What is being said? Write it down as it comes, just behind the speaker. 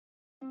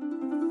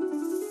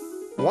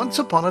Once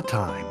upon a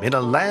time, in a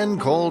land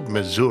called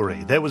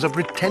Missouri, there was a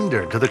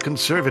pretender to the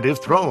conservative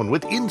throne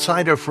with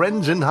insider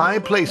friends in high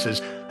places,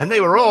 and they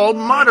were all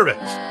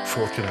moderates.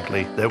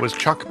 Fortunately, there was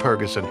Chuck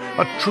Purgason,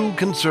 a true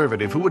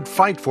conservative who would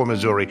fight for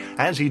Missouri,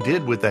 as he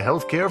did with the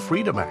Healthcare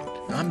Freedom Act.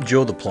 I'm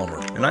Joe the Plumber,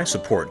 and I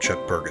support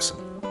Chuck Purgason,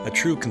 a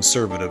true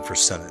conservative for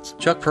Senate.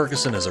 Chuck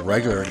Purgason is a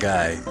regular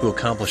guy who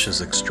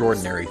accomplishes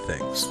extraordinary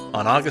things.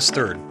 On August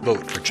 3rd,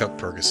 vote for Chuck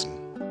Purgason.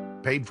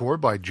 Paid for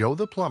by Joe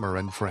the Plumber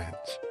and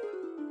Friends.